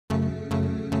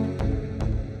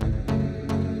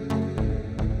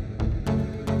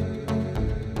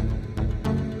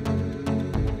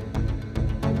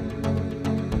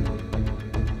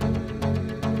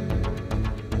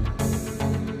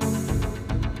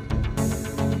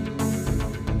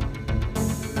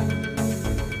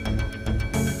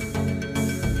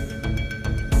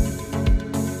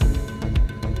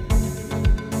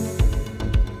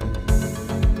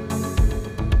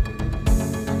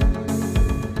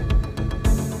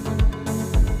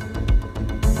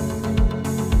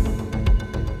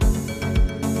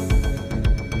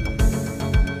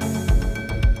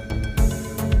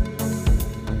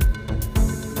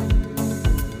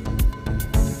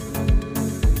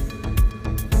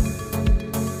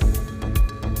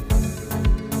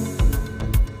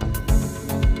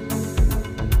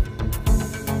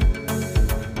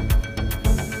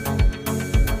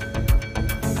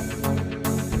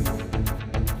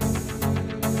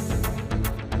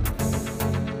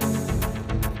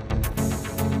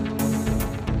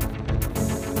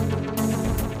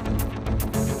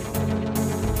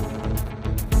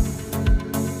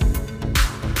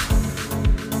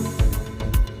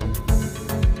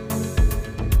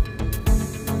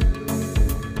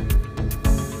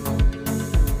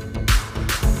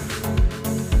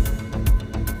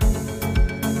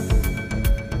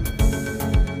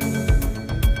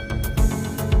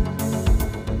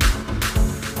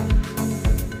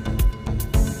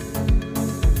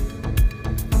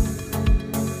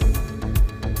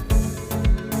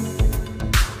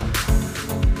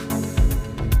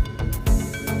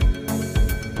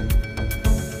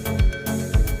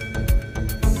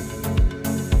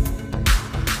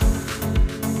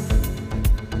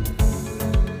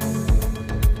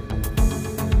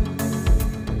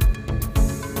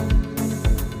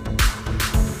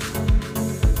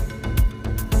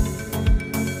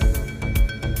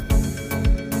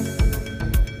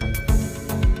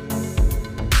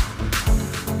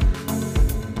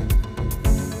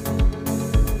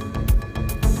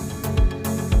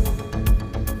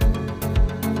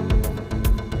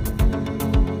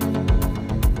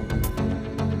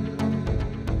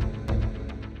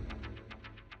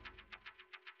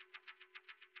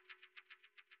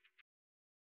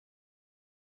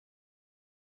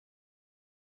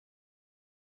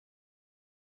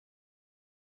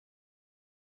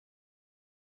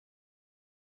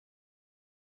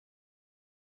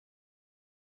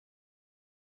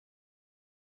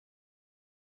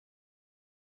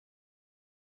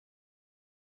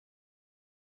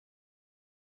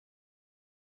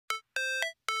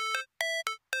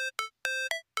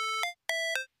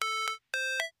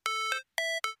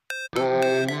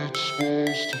Never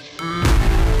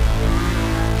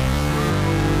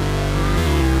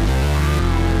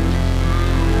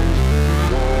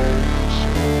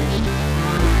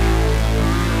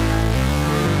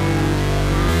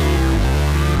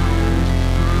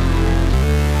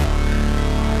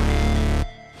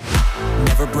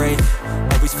break,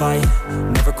 always fight,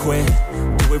 never quit,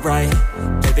 do it right,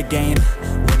 play the game,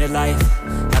 win it life,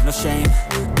 have no shame,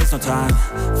 there's no time,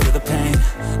 feel the pain,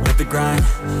 live the grind,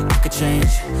 I could change,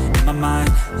 in my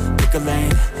mind, pick a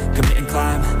lane, commit and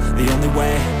climb, the only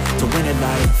way to win it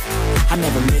life, I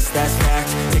never miss, that's fact,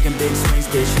 taking big swings,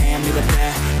 bitch, hand me the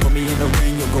bat, put me in the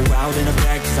ring, you'll go out in a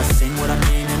bag, cause I sing what I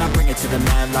mean and I bring it to the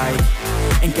mad light,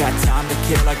 ain't got time to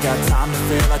kill, I got time to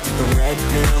feel, I took the red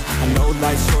pill, I know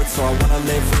life's short so I wanna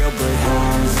live real, but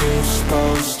how's it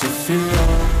supposed to feel?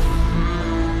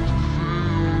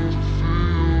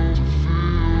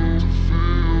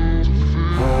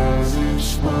 How's it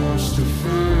supposed to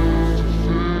feel?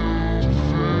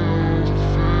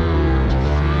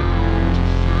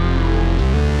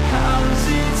 How's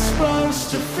it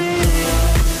supposed to feel?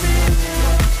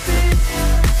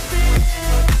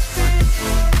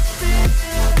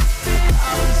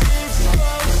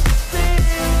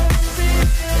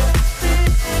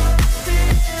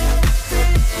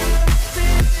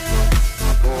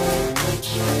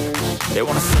 They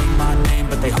wanna say my name,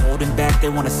 but they holding back. They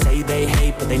wanna say they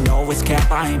hate, but they know it's cap.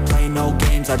 I ain't play no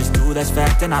games, I just do that's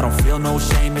fact. And I don't feel no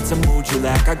shame, it's a mood you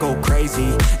lack. I go crazy,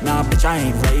 nah bitch I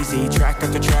ain't lazy. Track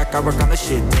after track, I work on the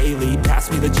shit daily.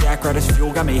 Pass me the jack, right as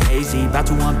fuel, got me hazy. About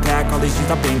to unpack all these things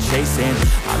I've been chasing.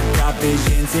 I've got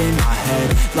visions in my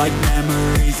head, like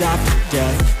memories after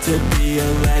death. To be a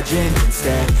legend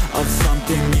instead of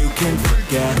something you can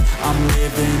forget. I'm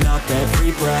living up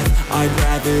every breath, I'd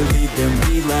rather lead than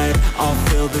be led. I'll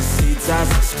fill the seats as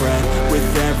I spread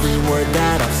with every word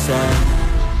that I've said.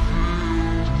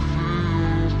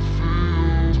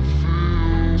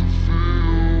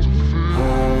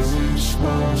 How's it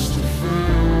supposed to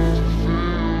feel?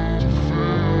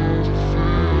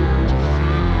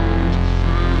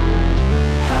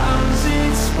 How's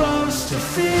it supposed to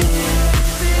feel?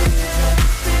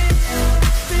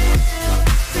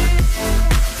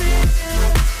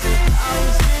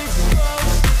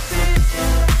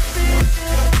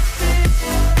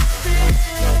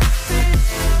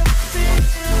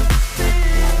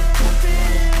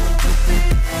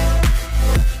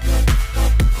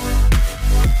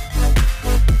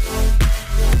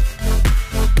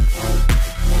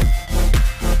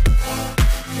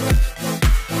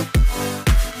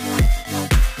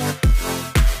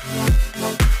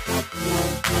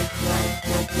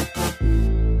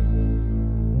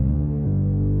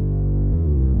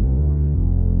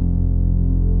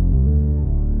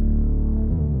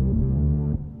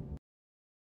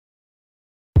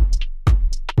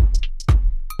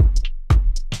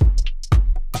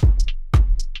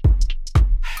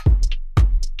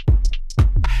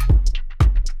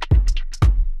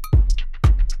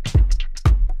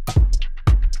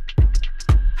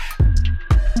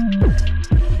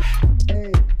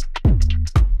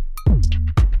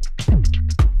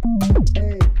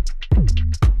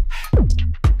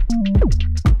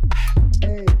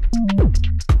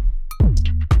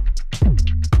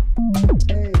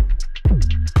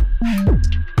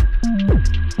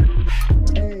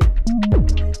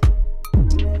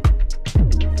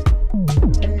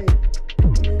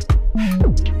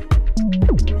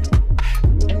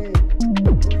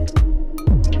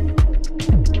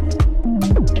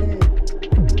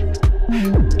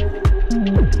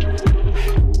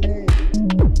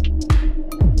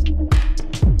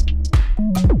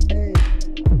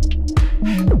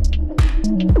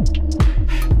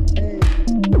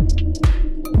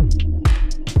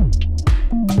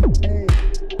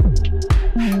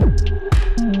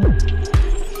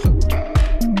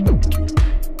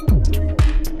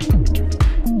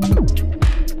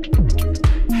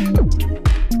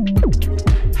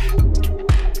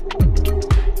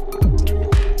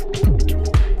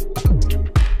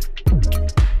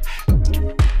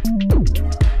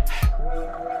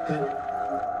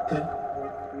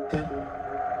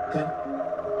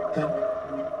 Okay.